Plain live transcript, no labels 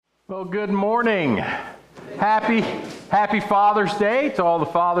Well, good morning. Happy Father's Day to all the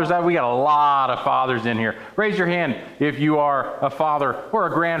fathers. We got a lot of fathers in here. Raise your hand if you are a father or a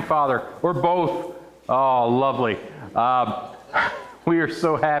grandfather or both. Oh, lovely. We are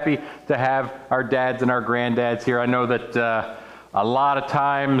so happy to have our dads and our granddads here. I know that a lot of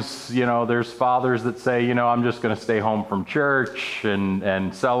times, there's fathers that say, I'm just going to stay home from church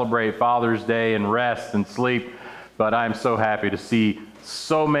and celebrate Father's Day and rest and sleep. But I'm so happy to see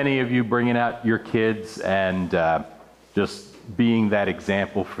so many of you bringing out your kids and just being that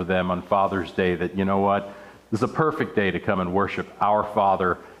example for them on Father's Day that, this is a perfect day to come and worship our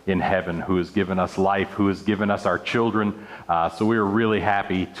Father in heaven who has given us life, who has given us our children. So we are really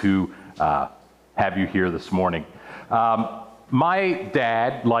happy to have you here this morning. My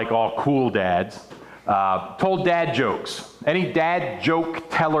dad, like all cool dads, told dad jokes. Any dad joke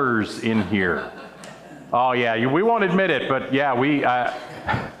tellers in here? Oh yeah, we won't admit it, but yeah,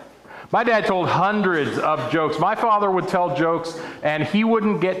 my dad told hundreds of jokes. My father would tell jokes, and he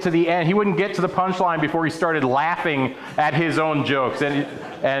wouldn't get to the end. He wouldn't get to the punchline before he started laughing at his own jokes,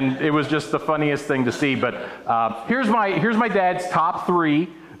 and it was just the funniest thing to see. But here's my dad's top three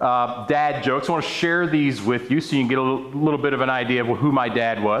dad jokes. I want to share these with you so you can get a little bit of an idea of who my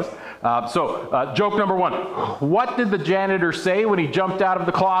dad was. So joke number one: what did the janitor say when he jumped out of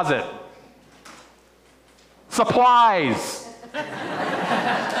the closet? Supplies.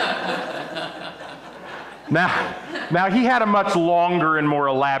 Now he had a much longer and more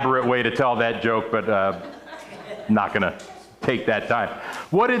elaborate way to tell that joke, but not going to take that time.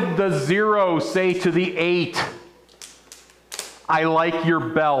 What did the 0 say to the 8? I like your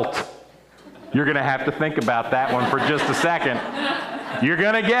belt. You're going to have to think about that one for just a second. You're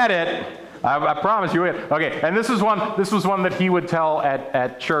going to get it. I promise you. Okay, and this was one that he would tell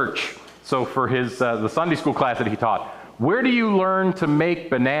at church. So for his the Sunday school class that he taught, where do you learn to make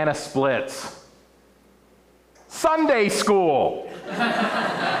banana splits? Sunday school.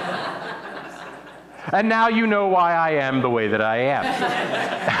 And now you know why I am the way that I am.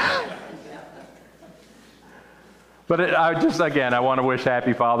 But I want to wish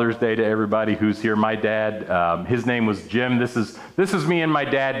Happy Father's Day to everybody who's here. My dad, his name was Jim. This is me and my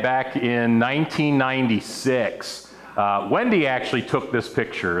dad back in 1996. Wendy actually took this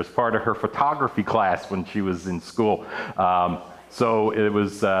picture as part of her photography class when she was in school. So it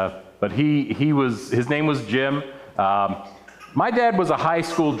was, but his name was Jim. My dad was a high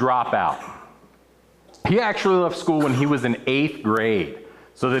school dropout. He actually left school when he was in 8th grade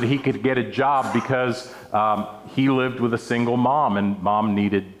so that he could get a job because he lived with a single mom and mom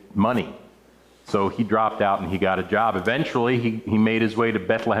needed money. So he dropped out and he got a job. Eventually, he made his way to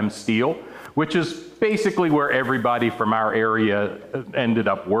Bethlehem Steel, which is basically where everybody from our area ended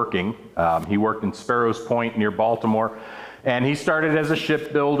up working. He worked in Sparrows Point near Baltimore, and he started as a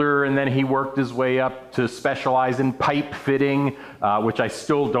shipbuilder, and then he worked his way up to specialize in pipe fitting, which I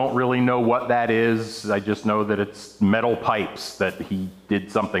still don't really know what that is. I just know that it's metal pipes that he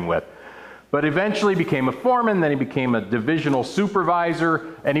did something with. But eventually became a foreman, then he became a divisional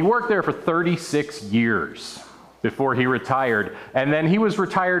supervisor, and he worked there for 36 years. Before he retired. And then he was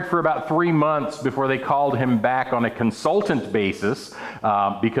retired for about 3 months before they called him back on a consultant basis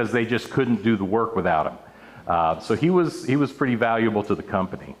because they just couldn't do the work without him. So he was pretty valuable to the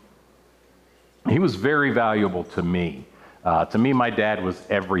company. He was very valuable to me. To me, my dad was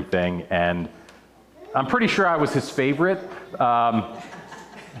everything, and I'm pretty sure I was his favorite.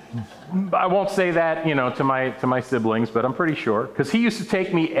 I won't say that, to my siblings, but I'm pretty sure. Because he used to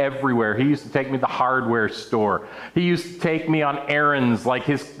take me everywhere. He used to take me to the hardware store. He used to take me on errands. Like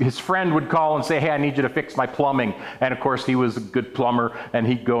his friend would call and say, hey, I need you to fix my plumbing. And of course, he was a good plumber, and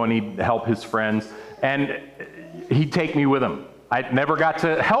he'd go and he'd help his friends. And he'd take me with him. I never got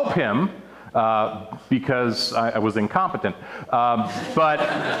to help him because I was incompetent. But...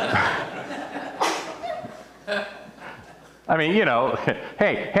 I mean,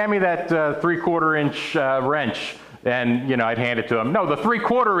 hey, hand me that 3/4 inch wrench, and, I'd hand it to him. No, the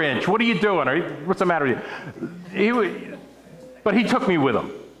 3/4 inch, what are you doing? What's the matter with you? But he took me with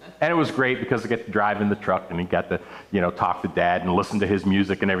him, and it was great because I get to drive in the truck, and he got to, talk to Dad and listen to his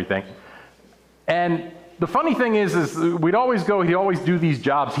music and everything. And the funny thing is we'd always go, he'd always do these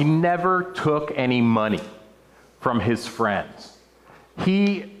jobs. He never took any money from his friends.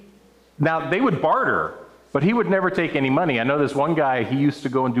 Now, they would barter, but he would never take any money. I know this one guy he used to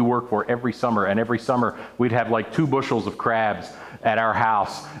go and do work for every summer, and every summer we'd have like 2 bushels of crabs at our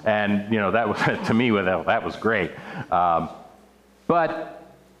house, and that was to me that was great. But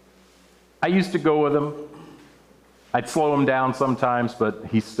I used to go with him. I'd slow him down sometimes, but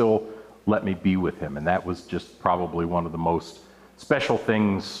he still let me be with him, and that was just probably one of the most special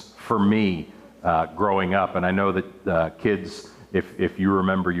things for me growing up. And I know that kids, if you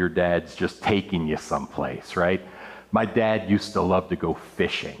remember your dad's just taking you someplace, right? My dad used to love to go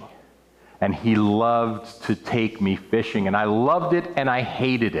fishing. And he loved to take me fishing. And I loved it and I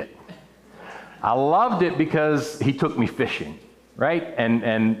hated it. I loved it because he took me fishing, right?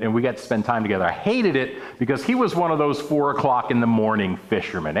 And we got to spend time together. I hated it because he was one of those 4 o'clock in the morning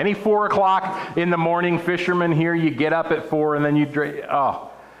fishermen. Any 4 o'clock in the morning fishermen here, you get up at 4 and then you drink. Oh,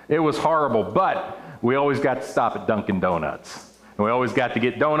 it was horrible. But we always got to stop at Dunkin' Donuts. And we always got to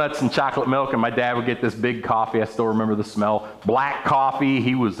get donuts and chocolate milk. And my dad would get this big coffee. I still remember the smell. Black coffee.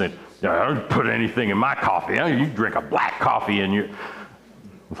 He was in, I don't put anything in my coffee. You drink a black coffee and you.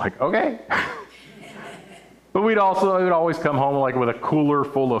 I was like, okay. But we'd always come home like with a cooler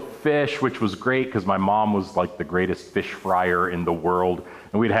full of fish, which was great because my mom was like the greatest fish fryer in the world,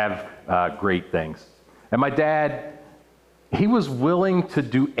 and we'd have great things. And my dad, he was willing to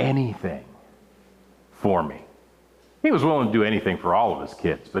do anything for me. He was willing to do anything for all of his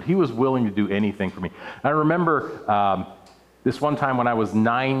kids, but he was willing to do anything for me. I remember this one time when I was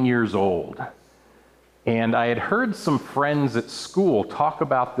 9 years old, and I had heard some friends at school talk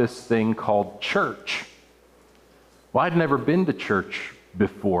about this thing called church. Well, I'd never been to church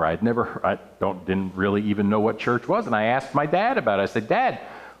before. I didn't really even know what church was. And I asked my dad about it. I said, Dad,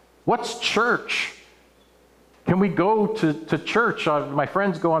 what's church? Can we go to church? My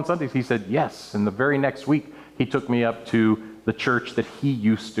friends go on Sundays. He said, yes. And the very next week, he took me up to the church that he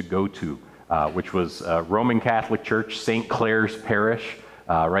used to go to, which was Roman Catholic Church, St. Clair's Parish,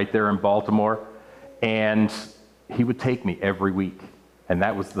 right there in Baltimore. And he would take me every week. And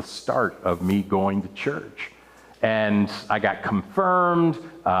that was the start of me going to church. And I got confirmed,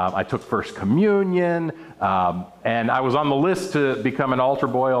 I took First Communion, and I was on the list to become an altar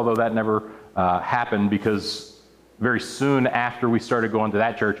boy, although that never happened because very soon after we started going to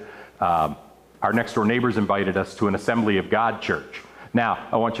that church, our next door neighbors invited us to an Assembly of God church. Now,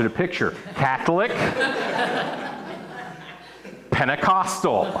 I want you to picture Catholic,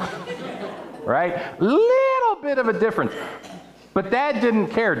 Pentecostal, right? Little bit of a difference. But Dad didn't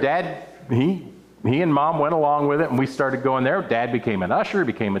care. Dad, he and Mom went along with it, and we started going there. Dad became an usher,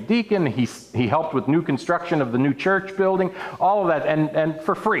 became a deacon. He helped with new construction of the new church building, all of that, and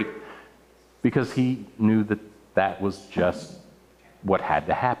for free, because he knew that that was just what had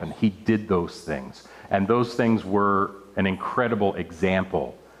to happen. He did those things, and those things were an incredible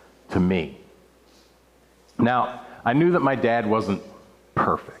example to me. Now, I knew that my dad wasn't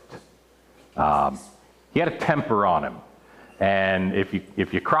perfect. He had a temper on him, and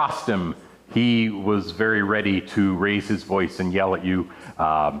if you crossed him, he was very ready to raise his voice and yell at you.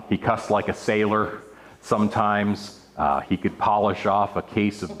 He cussed like a sailor sometimes. He could polish off a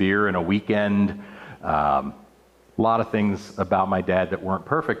case of beer in a weekend. A lot of things about my dad that weren't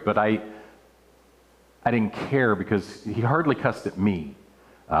perfect, but I didn't care because he hardly cussed at me.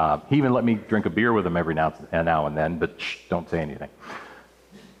 He even let me drink a beer with him every now and then, but don't say anything.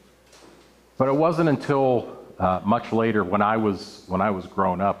 But it wasn't until much later, when I was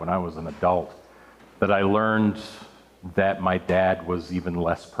grown up, when I was an adult, that I learned that my dad was even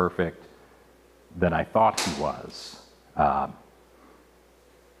less perfect than I thought he was.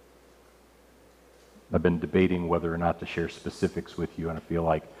 I've been debating whether or not to share specifics with you, and I feel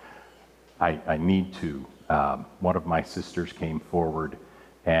like I need to. One of my sisters came forward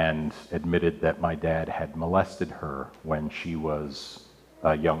and admitted that my dad had molested her when she was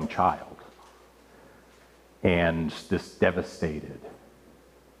a young child. And this devastated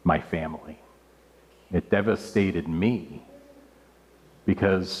my family. It devastated me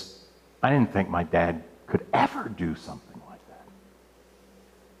because I didn't think my dad could ever do something like that.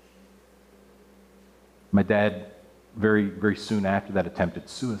 My dad, very, very soon after that, attempted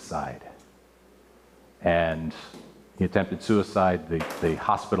suicide. And he attempted suicide, they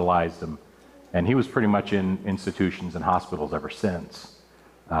hospitalized him, and he was pretty much in institutions and hospitals ever since.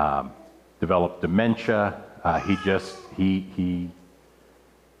 Developed dementia. He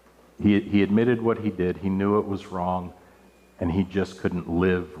admitted what he did. He knew it was wrong, and he just couldn't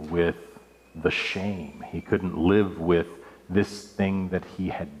live with the shame. He couldn't live with this thing that he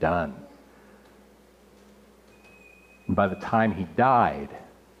had done. And by the time he died,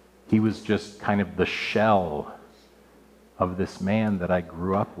 he was just kind of the shell of this man that I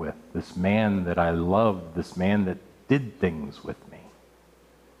grew up with, this man that I loved, this man that did things with me.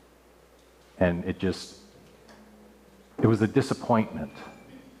 And it was a disappointment.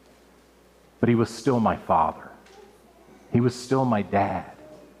 But he was still my father. He was still my dad.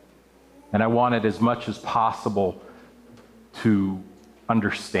 And I wanted as much as possible to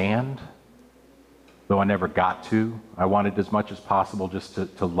understand, though I never got to. I wanted as much as possible just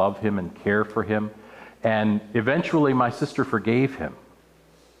to love him and care for him. And eventually my sister forgave him,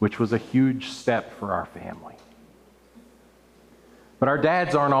 which was a huge step for our family. But our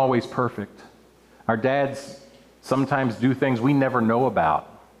dads aren't always perfect. Our dads sometimes do things we never know about,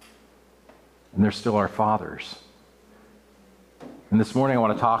 and they're still our fathers. And this morning I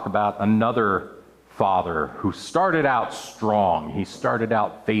want to talk about another father who started out strong. He started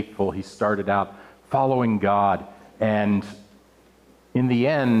out faithful. He started out following God. And in the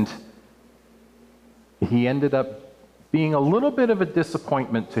end, he ended up being a little bit of a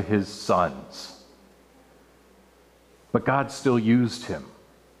disappointment to his sons. But God still used him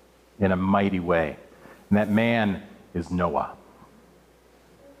in a mighty way. And that man is Noah.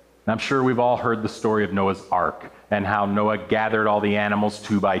 And I'm sure we've all heard the story of Noah's Ark and how Noah gathered all the animals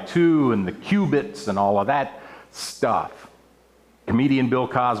 2 by 2 and the cubits and all of that stuff. Comedian Bill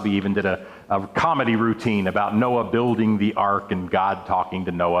Cosby even did a comedy routine about Noah building the ark and God talking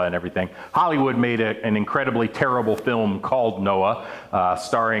to Noah and everything. Hollywood made an incredibly terrible film called Noah,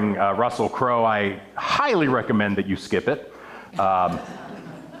 starring Russell Crowe. I highly recommend that you skip it.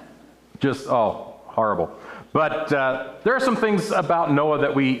 Horrible. But there are some things about Noah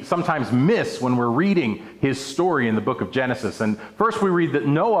that we sometimes miss when we're reading his story in the book of Genesis. And first we read that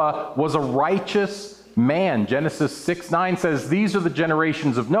Noah was a righteous man. Genesis 6:9 says, "These are the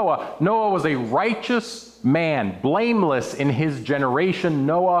generations of Noah. Noah was a righteous man, blameless in his generation.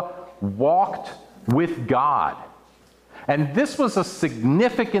 Noah walked with God." And this was a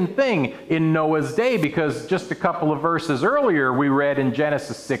significant thing in Noah's day because just a couple of verses earlier we read in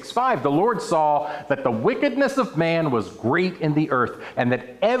Genesis 6:5, "The Lord saw that the wickedness of man was great in the earth, and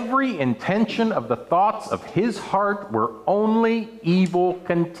that every intention of the thoughts of his heart were only evil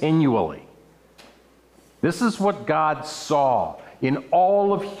continually." This is what God saw in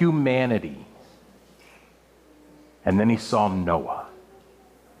all of humanity. And then he saw Noah.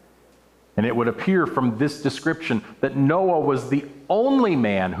 And it would appear from this description that Noah was the only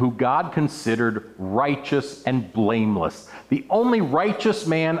man who God considered righteous and blameless. The only righteous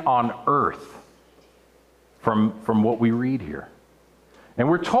man on earth from what we read here. And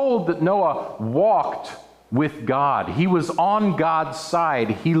we're told that Noah walked with God. He was on God's side.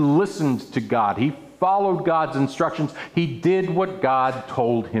 He listened to God. He followed God's instructions. He did what God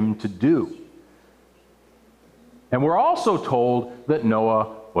told him to do. And we're also told that Noah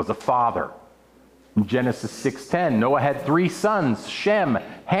was a father. In Genesis 6:10, Noah had 3 sons, Shem,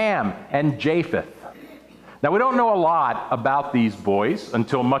 Ham, and Japheth. Now, we don't know a lot about these boys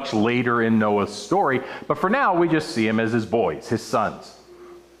until much later in Noah's story, but for now, we just see them as his boys, his sons.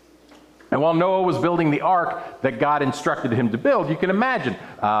 And while Noah was building the ark that God instructed him to build, you can imagine,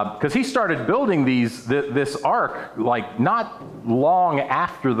 because he started building this ark like not long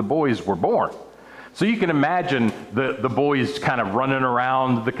after the boys were born. So you can imagine the boys kind of running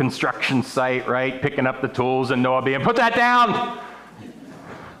around the construction site, right, picking up the tools, and Noah being, "Put that down!"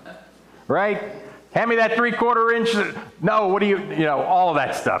 Right? "Hand me that 3/4 inch. No, what do you know, all of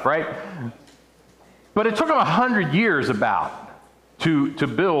that stuff, right? But it took him 100 years to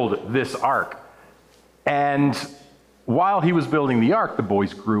build this ark. And while he was building the ark, the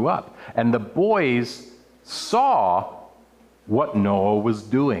boys grew up. And the boys saw what Noah was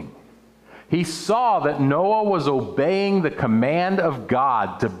doing. He saw that Noah was obeying the command of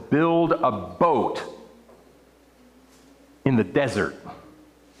God to build a boat in the desert.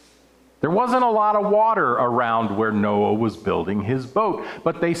 There wasn't a lot of water around where Noah was building his boat,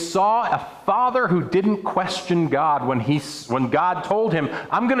 but they saw a father who didn't question God when God told him,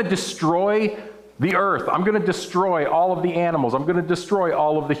 "I'm going to destroy the earth. I'm going to destroy all of the animals. I'm going to destroy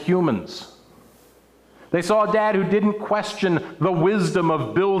all of the humans." They saw a dad who didn't question the wisdom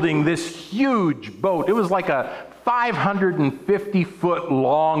of building this huge boat. It was like a 550-foot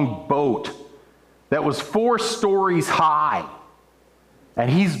long boat that was 4 stories high. And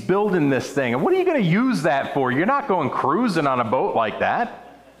he's building this thing. And what are you going to use that for? You're not going cruising on a boat like that.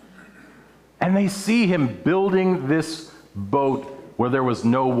 And they see him building this boat where there was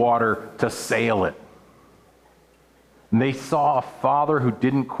no water to sail it. And they saw a father who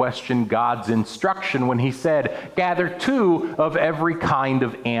didn't question God's instruction when he said, "Gather 2 of every kind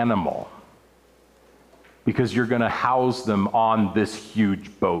of animal, because you're going to house them on this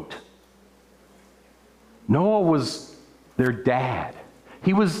huge boat." Noah was their dad.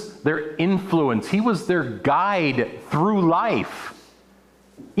 He was their influence. He was their guide through life.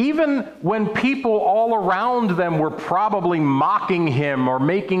 Even when people all around them were probably mocking him or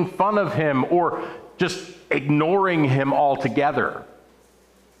making fun of him or just ignoring him altogether.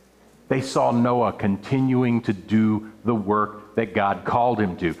 They saw Noah continuing to do the work that God called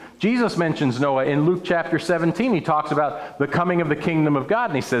him to. Jesus mentions Noah in Luke chapter 17. He talks about the coming of the kingdom of God,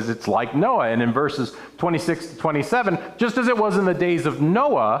 and he says it's like Noah. And in verses 26 to 27, just as it was in the days of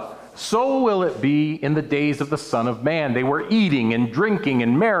Noah, so will it be in the days of the Son of Man. They were eating and drinking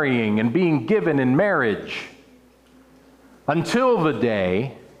and marrying and being given in marriage until the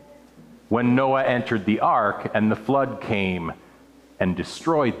day when Noah entered the ark and the flood came and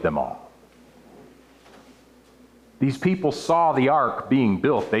destroyed them all. These people saw the ark being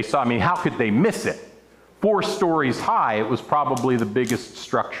built. They saw, how could they miss it? 4 stories high, it was probably the biggest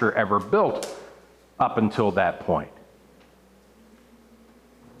structure ever built up until that point.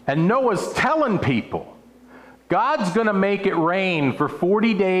 And Noah's telling people, God's going to make it rain for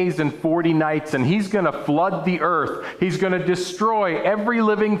 40 days and 40 nights, and he's going to flood the earth. He's going to destroy every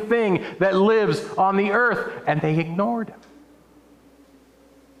living thing that lives on the earth. And they ignored him.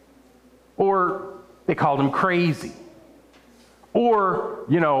 Or they called him crazy. Or,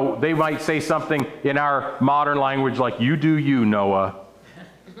 they might say something in our modern language like, you do you, Noah.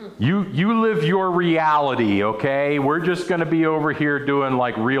 You live your reality, okay? We're just going to be over here doing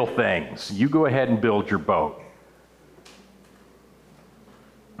like real things. You go ahead and build your boat.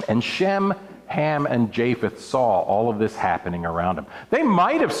 And Shem, Ham, and Japheth saw all of this happening around them. They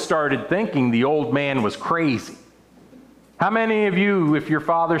might have started thinking the old man was crazy. How many of you, if your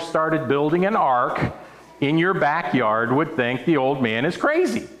father started building an ark in your backyard, would think the old man is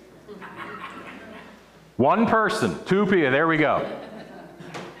crazy? 1 person, 2 people, there we go.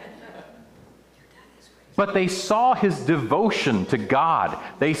 But they saw his devotion to God.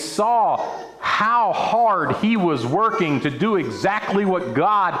 They saw how hard he was working to do exactly what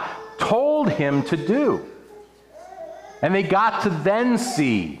God told him to do. And they got to then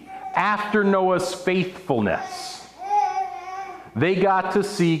see, after Noah's faithfulness, they got to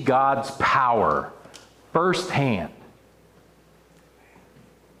see God's power firsthand.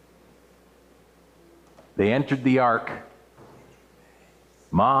 They entered the ark.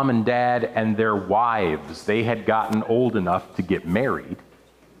 Mom and Dad and their wives, they had gotten old enough to get married.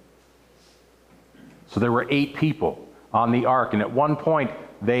 So there were 8 people on the ark, and at one point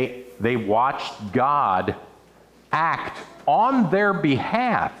they watched God act on their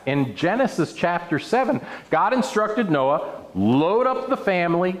behalf. In Genesis chapter 7, God instructed Noah, load up the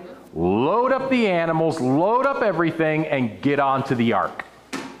family, load up the animals, load up everything, and get onto the ark.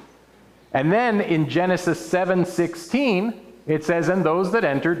 And then in Genesis 7:16, it says, and those that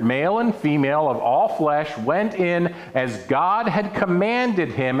entered, male and female of all flesh, went in as God had commanded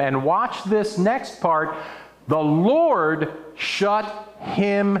him. And watch this next part. The Lord shut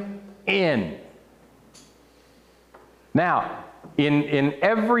him in. Now, in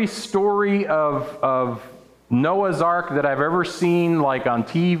every story of Noah's Ark that I've ever seen, like on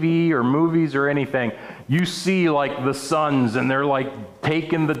TV or movies or anything, you see like the sons, and they're like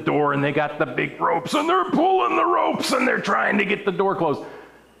taking the door, and they got the big ropes, and they're pulling the ropes, and they're trying to get the door closed.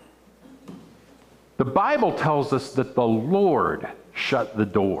 The Bible tells us that the Lord shut the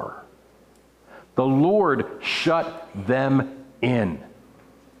door. The Lord shut them in.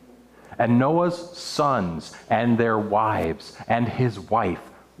 And Noah's sons and their wives and his wife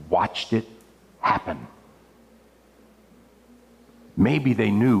watched it happen. Maybe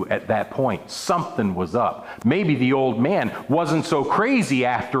they knew at that point something was up. Maybe the old man wasn't so crazy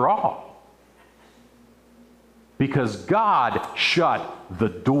after all. Because God shut the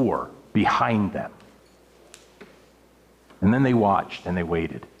door behind them. And then they watched and they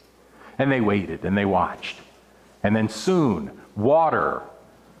waited. And they waited and they watched. And then soon, water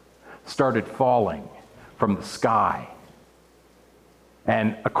started falling from the sky.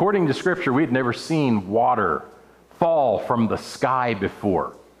 And according to Scripture, we had never seen water fall from the sky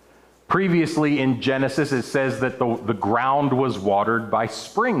before. Previously in Genesis, it says that the ground was watered by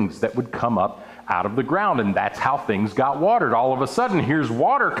springs that would come up out of the ground, and that's how things got watered. All of a sudden, here's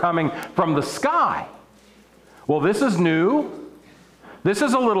water coming from the sky. Well, this is new. This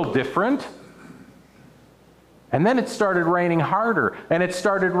is a little different. And then it started raining harder, and it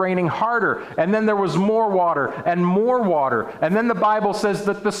started raining harder, and then there was more water, and then the Bible says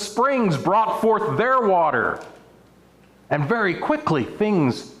that the springs brought forth their water. And very quickly,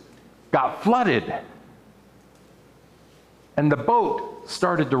 things got flooded. And the boat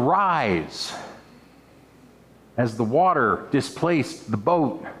started to rise as the water displaced the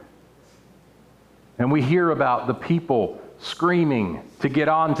boat. And we hear about the people screaming to get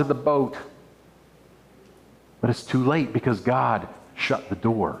onto the boat. But it's too late because God shut the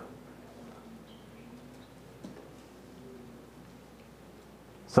door.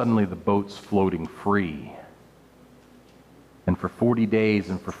 Suddenly the boat's floating free. And for 40 days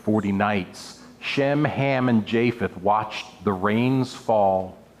and for 40 nights, Shem, Ham, and Japheth watched the rains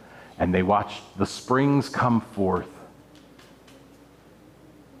fall, and they watched the springs come forth.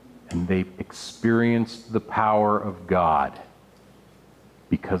 And they experienced the power of God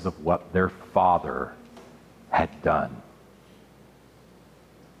because of what their father had done.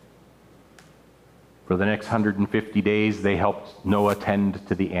 For the next 150 days, they helped Noah tend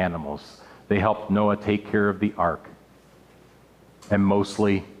to the animals. They helped Noah take care of the ark. And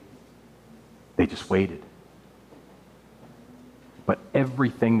mostly, they just waited. But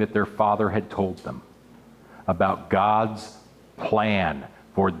everything that their father had told them about God's plan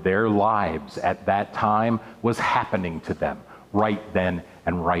for their lives at that time was happening to them right then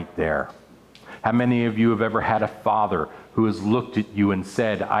and right there. How many of you have ever had a father who has looked at you and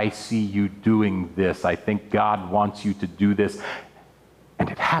said, I see you doing this. I think God wants you to do this. And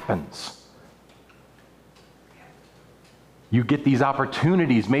it happens. You get these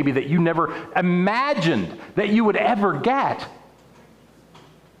opportunities maybe that you never imagined that you would ever get.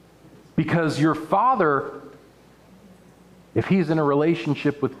 Because your father, if he's in a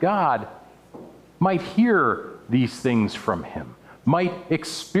relationship with God, might hear these things from him, might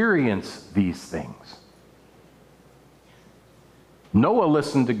experience these things. Noah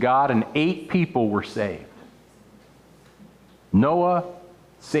listened to God and 8 people were saved. Noah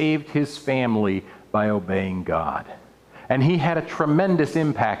saved his family by obeying God. And he had a tremendous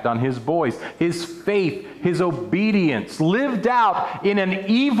impact on his boys. His faith, his obedience, lived out in an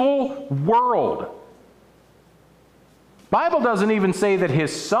evil world. The Bible doesn't even say that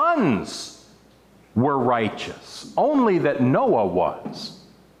his sons were righteous, only that Noah was.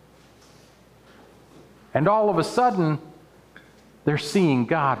 And all of a sudden, they're seeing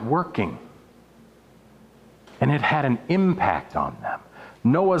God working. And it had an impact on them.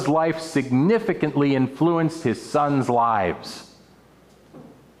 Noah's life significantly influenced his sons' lives.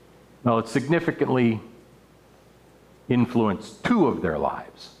 Well, it significantly influenced 2 of their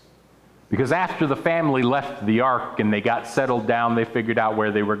lives. Because after the family left the ark and they got settled down, they figured out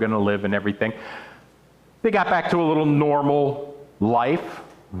where they were going to live and everything, they got back to a little normal life,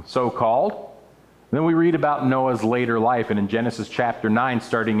 so-called. Then we read about Noah's later life, and in Genesis chapter 9,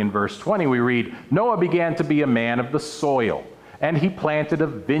 starting in verse 20, we read, Noah began to be a man of the soil, and he planted a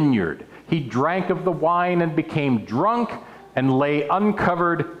vineyard. He drank of the wine and became drunk and lay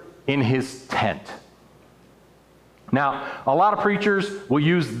uncovered in his tent. Now, a lot of preachers will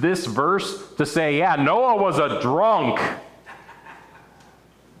use this verse to say, yeah, Noah was a drunk.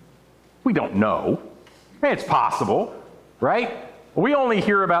 We don't know. It's possible, right? We only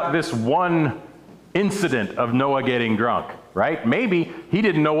hear about this one incident of Noah getting drunk, right? Maybe he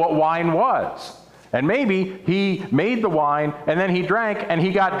didn't know what wine was. And maybe he made the wine and then he drank and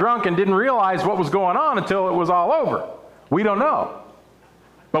he got drunk and didn't realize what was going on until it was all over. We don't know.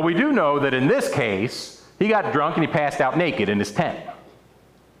 But we do know that in this case, he got drunk and he passed out naked in his tent.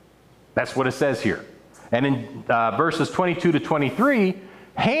 That's what it says here. And in verses 22 to 23,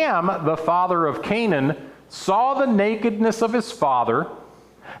 Ham, the father of Canaan, saw the nakedness of his father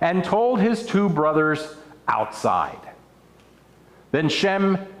and told his 2 brothers outside. Then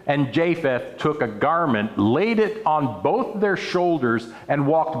Shem and Japheth took a garment, laid it on both their shoulders, and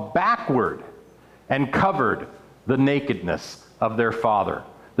walked backward and covered the nakedness of their father.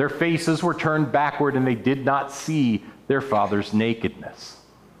 Their faces were turned backward, and they did not see their father's nakedness.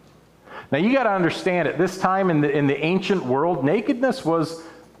 Now you got to understand, at this time in the ancient world, nakedness was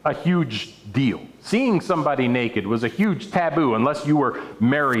a huge deal. Seeing somebody naked was a huge taboo unless you were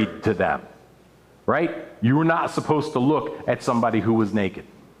married to them, right? You were not supposed to look at somebody who was naked.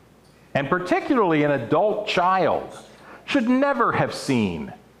 And particularly an adult child should never have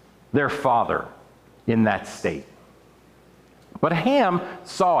seen their father in that state. But Ham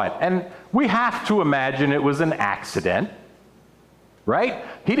saw it, and we have to imagine it was an accident, right?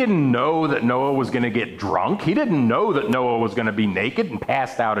 He didn't know that Noah was going to get drunk. He didn't know that Noah was going to be naked and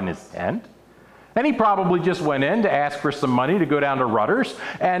passed out in his tent. And he probably just went in to ask for some money to go down to Rutter's,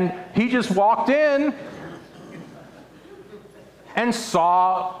 and he just walked in and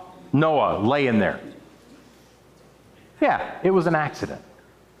saw Noah laying there. Yeah, it was an accident.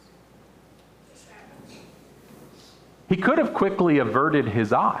 He could have quickly averted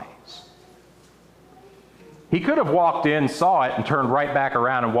his eyes. He could have walked in, saw it, and turned right back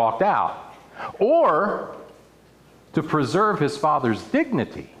around and walked out. Or, to preserve his father's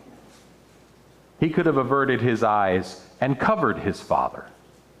dignity, he could have averted his eyes and covered his father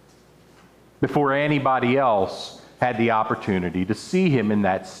before anybody else had the opportunity to see him in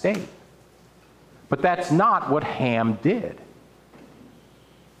that state. But that's not what Ham did.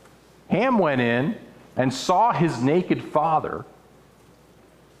 Ham went in, and saw his naked father,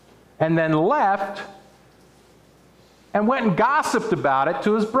 and then left and went and gossiped about it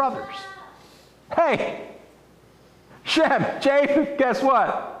to his brothers. Hey, Shem, Japheth, guess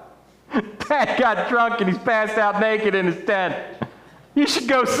what? Dad got drunk and he's passed out naked in his tent. You should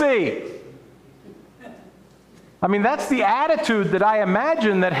go see. I mean, that's the attitude that I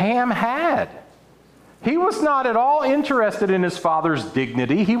imagine that Ham had. He was not at all interested in his father's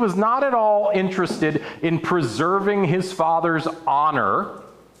dignity. He was not at all interested in preserving his father's honor.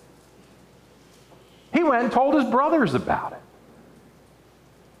 He went and told his brothers about it.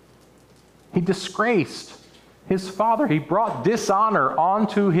 He disgraced his father. He brought dishonor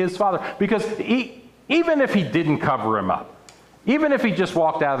onto his father. Because even if he didn't cover him up, even if he just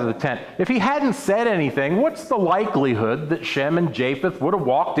walked out of the tent, if he hadn't said anything, what's the likelihood that Shem and Japheth would have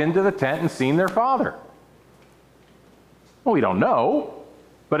walked into the tent and seen their father? Well, we don't know,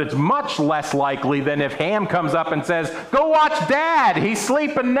 but it's much less likely than if Ham comes up and says, "Go watch Dad, he's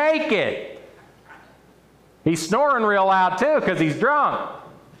sleeping naked." He's snoring real loud too because he's drunk.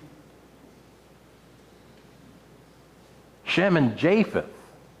 Shem and Japheth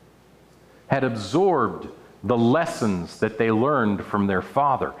had absorbed the lessons that they learned from their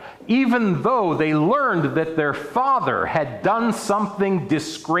father, even though they learned that their father had done something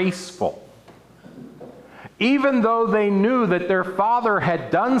disgraceful. Even though they knew that their father had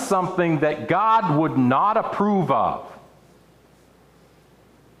done something that God would not approve of,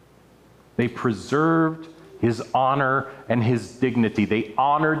 they preserved his honor and his dignity. They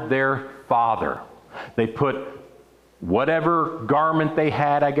honored their father. They put whatever garment they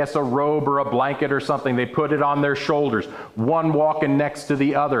had, I guess a robe or a blanket or something, they put it on their shoulders, one walking next to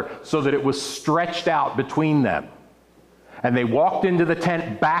the other, so that it was stretched out between them. And they walked into the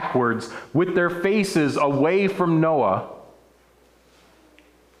tent backwards with their faces away from Noah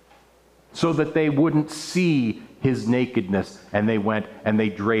so that they wouldn't see his nakedness. And they went and they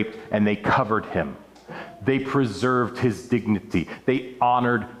draped and they covered him. They preserved his dignity. They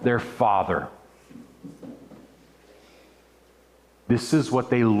honored their father. This is what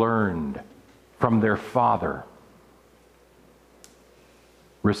they learned from their father.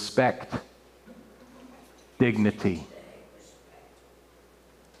 Respect, dignity.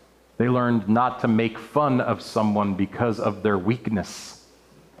 They learned not to make fun of someone because of their weakness.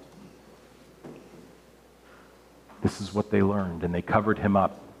 This is what they learned, and they covered him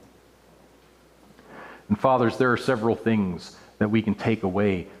up. And fathers, there are several things that we can take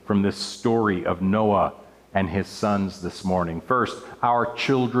away from this story of Noah and his sons this morning. First, our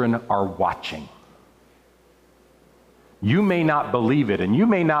children are watching. You may not believe it, and you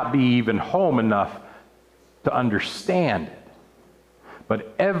may not be even home enough to understand it.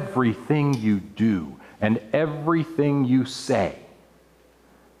 But everything you do and everything you say,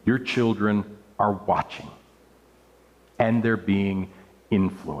 your children are watching. And they're being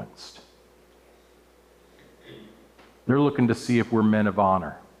influenced. They're looking to see if we're men of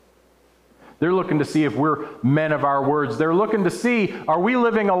honor. They're looking to see if we're men of our words. They're looking to see, are we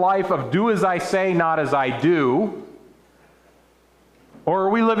living a life of do as I say, not as I do? Or are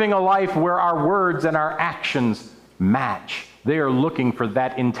we living a life where our words and our actions match? They are looking for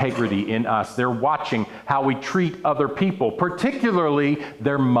that integrity in us. They're watching how we treat other people, particularly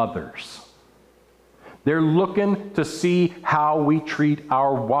their mothers. They're looking to see how we treat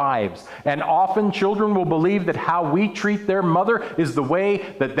our wives. And often children will believe that how we treat their mother is the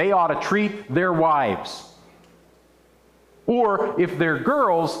way that they ought to treat their wives. Or if they're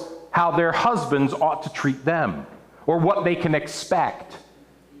girls, how their husbands ought to treat them, or what they can expect.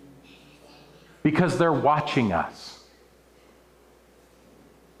 Because they're watching us.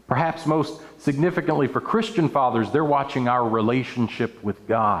 Perhaps most significantly for Christian fathers, they're watching our relationship with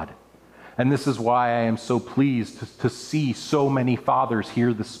God. And this is why I am so pleased to see so many fathers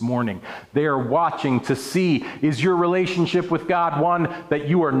here this morning. They are watching to see, is your relationship with God one that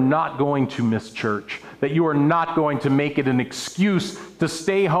you are not going to miss church, that you are not going to make it an excuse to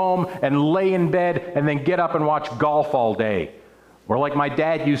stay home and lay in bed and then get up and watch golf all day. Or like my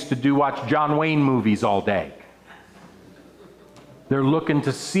dad used to do, watch John Wayne movies all day. They're looking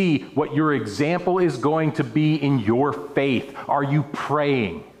to see what your example is going to be in your faith. Are you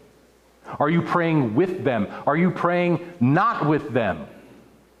praying? Are you praying with them? Are you praying not with them?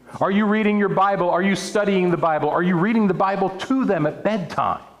 Are you reading your Bible? Are you studying the Bible? Are you reading the Bible to them at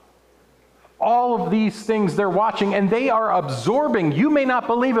bedtime? All of these things they're watching, and they are absorbing. You may not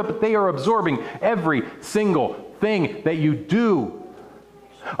believe it, but they are absorbing every single thing that you do.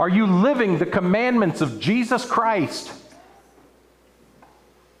 Are you living the commandments of Jesus Christ?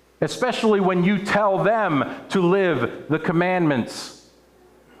 Especially when you tell them to live the commandments.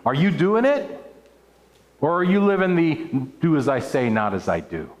 Are you doing it? Or are you living the do as I say, not as I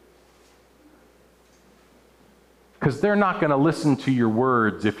do? Because they're not going to listen to your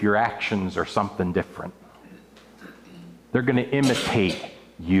words if your actions are something different. They're going to imitate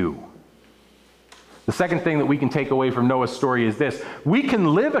you. The second thing that we can take away from Noah's story is this: we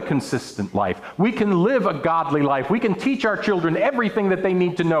can live a consistent life. We can live a godly life. We can teach our children everything that they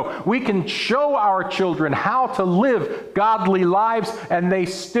need to know. We can show our children how to live godly lives, and they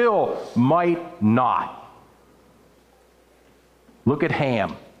still might not. Look at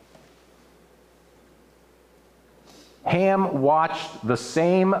Ham. Ham watched the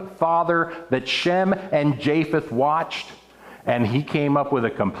same father that Shem and Japheth watched, and he came up with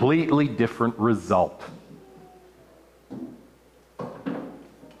a completely different result.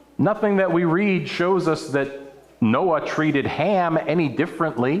 Nothing that we read shows us that Noah treated Ham any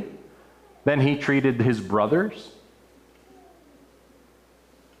differently than he treated his brothers.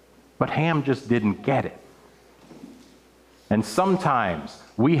 But Ham just didn't get it. And sometimes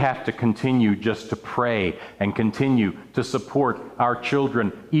we have to continue just to pray and continue to support our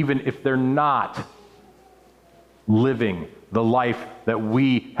children, even if they're not living the life that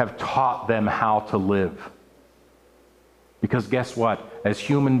we have taught them how to live. Because guess what? As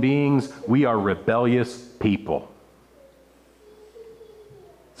human beings, we are rebellious people.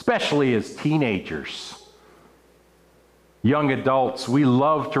 Especially as teenagers. Young adults, we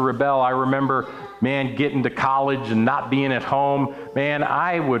love to rebel. I remember, getting to college and not being at home. And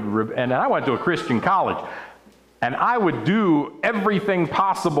I went to a Christian college. And I would do everything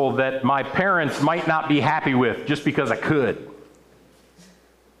possible that my parents might not be happy with just because I could.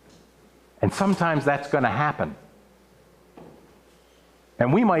 And sometimes that's going to happen.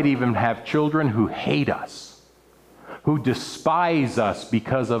 And we might even have children who hate us, who despise us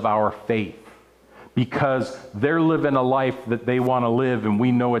because of our faith, because they're living a life that they want to live, and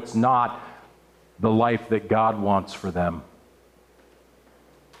we know it's not the life that God wants for them.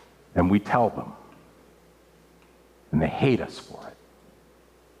 And we tell them. And they hate us for it.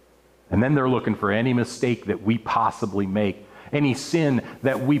 And then they're looking for any mistake that we possibly make, any sin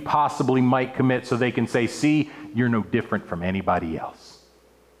that we possibly might commit, so they can say, see, you're no different from anybody else.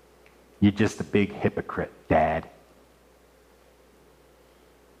 You're just a big hypocrite, Dad.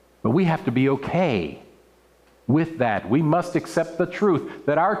 But we have to be okay with that. We must accept the truth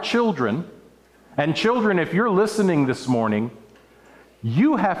that our children, and children, if you're listening this morning,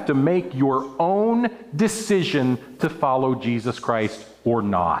 you have to make your own decision to follow Jesus Christ or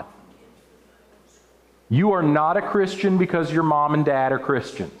not. You are not a Christian because your mom and dad are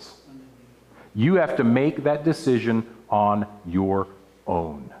Christians. You have to make that decision on your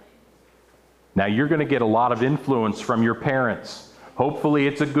own. Now, you're going to get a lot of influence from your parents. Hopefully,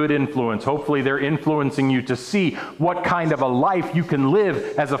 it's a good influence. Hopefully, they're influencing you to see what kind of a life you can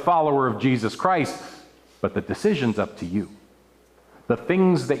live as a follower of Jesus Christ. But the decision's up to you. The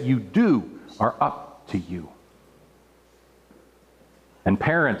things that you do are up to you. And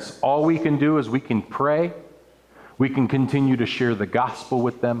parents, all we can do is we can pray. We can continue to share the gospel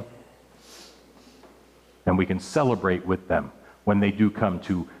with them. And we can celebrate with them when they do come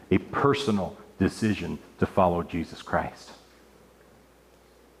to a personal decision to follow Jesus Christ.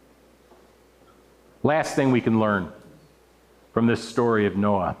 Last thing we can learn from this story of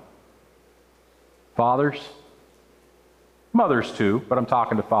Noah. Fathers, mothers too, but I'm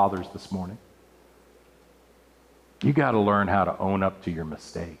talking to fathers this morning. You got to learn how to own up to your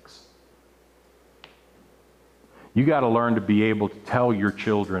mistakes. You got to learn to be able to tell your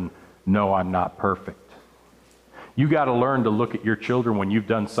children, no, I'm not perfect. You got to learn to look at your children when you've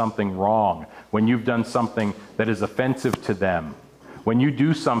done something wrong, when you've done something that is offensive to them, when you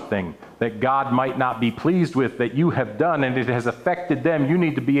do something that God might not be pleased with that you have done and it has affected them. You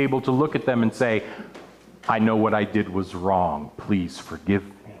need to be able to look at them and say, I know what I did was wrong. Please forgive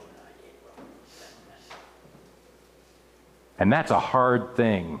me. And that's a hard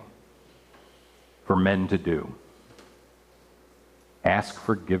thing for men to do. Ask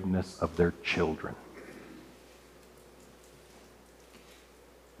forgiveness of their children.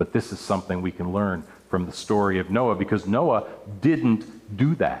 But this is something we can learn from the story of Noah, because Noah didn't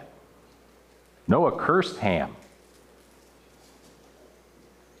do that. Noah cursed Ham.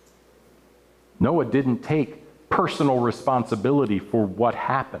 Noah didn't take personal responsibility for what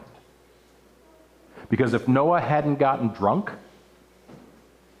happened. Because if Noah hadn't gotten drunk,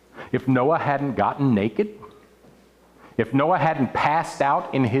 if Noah hadn't gotten naked, if Noah hadn't passed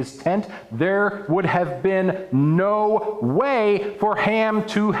out in his tent, there would have been no way for Ham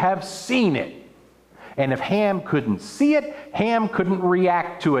to have seen it. And if Ham couldn't see it, Ham couldn't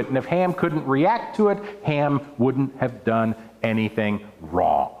react to it. And if Ham couldn't react to it, Ham wouldn't have done anything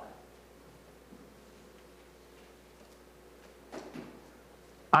wrong.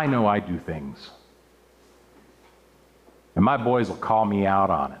 I know I do things. And my boys will call me out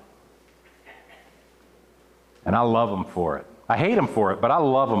on it. And I love them for it. I hate them for it, but I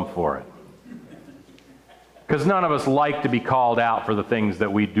love them for it. Because none of us like to be called out for the things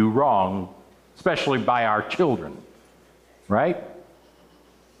that we do wrong, especially by our children, right?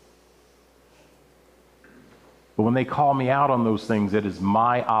 But when they call me out on those things, it is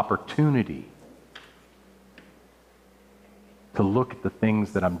my opportunity to look at the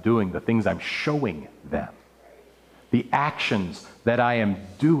things that I'm doing, the things I'm showing them, the actions that I am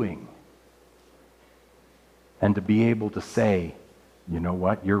doing, and to be able to say, you know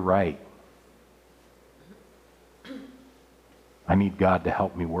what, you're right. I need God to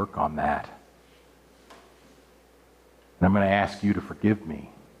help me work on that. And I'm going to ask you to forgive me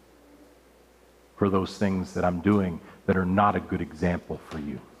for those things that I'm doing that are not a good example for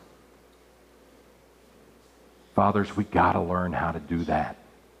you. Fathers, we got to learn how to do that.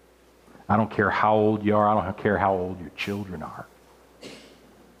 I don't care how old you are. I don't care how old your children are.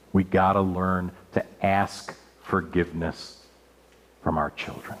 We got to learn to ask forgiveness from our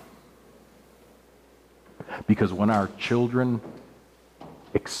children. Because when our children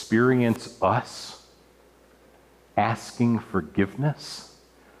experience us asking forgiveness,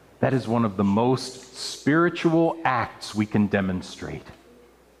 that is one of the most spiritual acts we can demonstrate.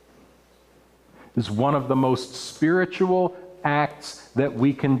 It's one of the most spiritual acts that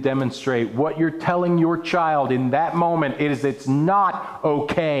we can demonstrate. What you're telling your child in that moment is it's not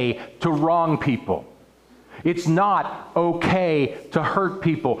okay to wrong people. It's not okay to hurt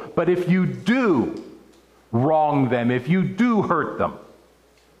people. But if you do wrong them, if you do hurt them,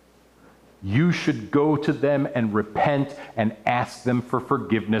 you should go to them and repent and ask them for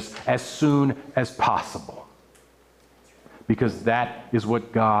forgiveness as soon as possible. Because that is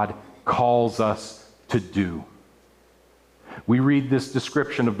what God calls us to do. We read this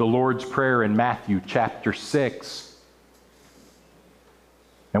description of the Lord's Prayer in Matthew chapter 6.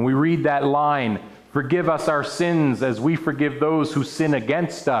 And we read that line, forgive us our sins as we forgive those who sin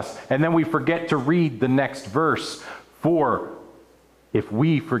against us. And then we forget to read the next verse. For if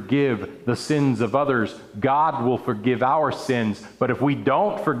we forgive the sins of others, God will forgive our sins. But if we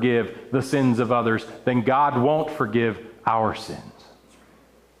don't forgive the sins of others, then God won't forgive our sins.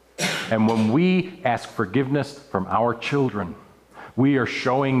 And when we ask forgiveness from our children, we are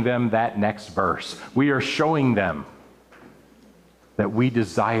showing them that next verse. We are showing them that we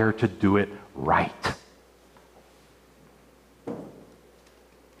desire to do it right.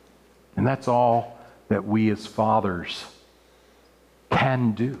 And that's all that we as fathers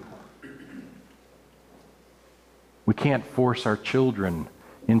can do. We can't force our children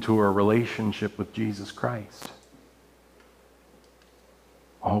into a relationship with Jesus Christ.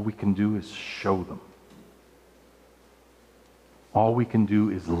 All we can do is show them. All we can do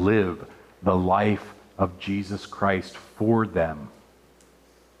is live the life of Jesus Christ for them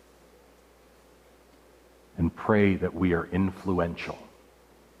and pray that we are influential.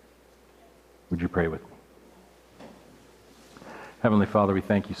 Would you pray with me? Heavenly Father, we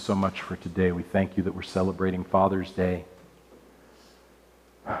thank you so much for today. We thank you that we're celebrating Father's Day.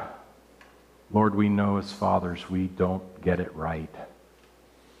 Lord, we know as fathers we don't get it right.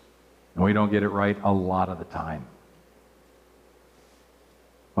 And we don't get it right a lot of the time.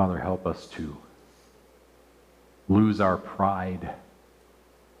 Father, help us to lose our pride.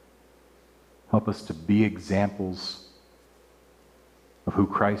 Help us to be examples of who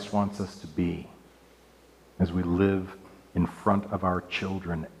Christ wants us to be as we live in front of our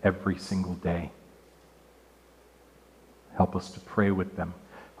children every single day. Help us to pray with them.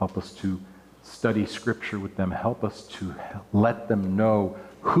 Help us to study Scripture with them. Help us to let them know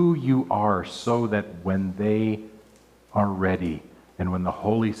who you are so that when they are ready and when the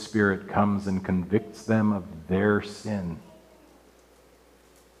Holy Spirit comes and convicts them of their sin,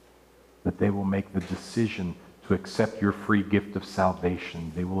 that they will make the decision to accept your free gift of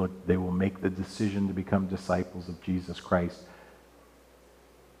salvation. They will make the decision to become disciples of Jesus Christ.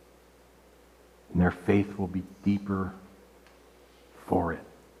 And their faith will be deeper for it.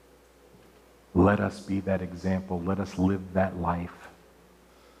 Let us be that example. Let us live that life.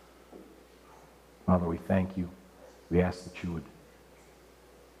 Father, we thank you. We ask that you would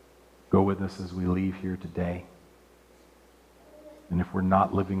go with us as we leave here today. And if we're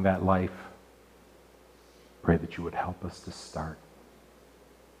not living that life, pray that you would help us to start.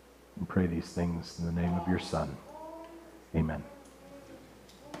 And pray these things in the name of your Son. Amen.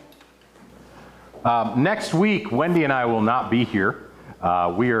 Next week, Wendy and I will not be here.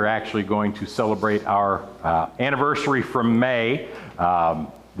 We are actually going to celebrate our anniversary from May.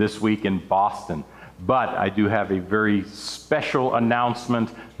 this week in Boston. But I do have a very special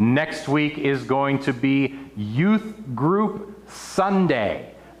announcement. Next week is going to be Youth Group Sunday.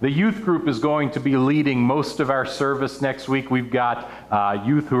 The youth group is going to be leading most of our service next week. We've got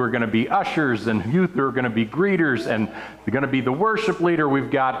youth who are going to be ushers and youth who are going to be greeters, and they're going to be the worship leader. We've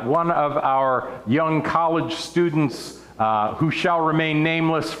got one of our young college students who shall remain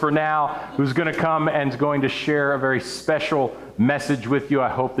nameless for now, who's going to come and is going to share a very special message with you. I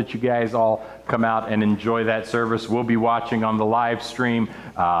hope that you guys all come out and enjoy that service. We'll be watching on the live stream,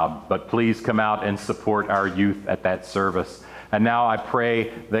 but please come out and support our youth at that service. And now I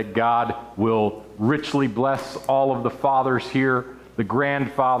pray that God will richly bless all of the fathers here, the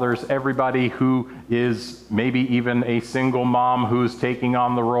grandfathers, everybody who is maybe even a single mom who's taking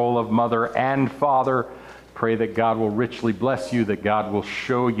on the role of mother and father. Pray that God will richly bless you, that God will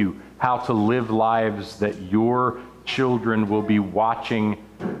show you how to live lives that your children will be watching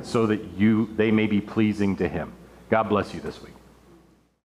so that they may be pleasing to Him. God bless you this week.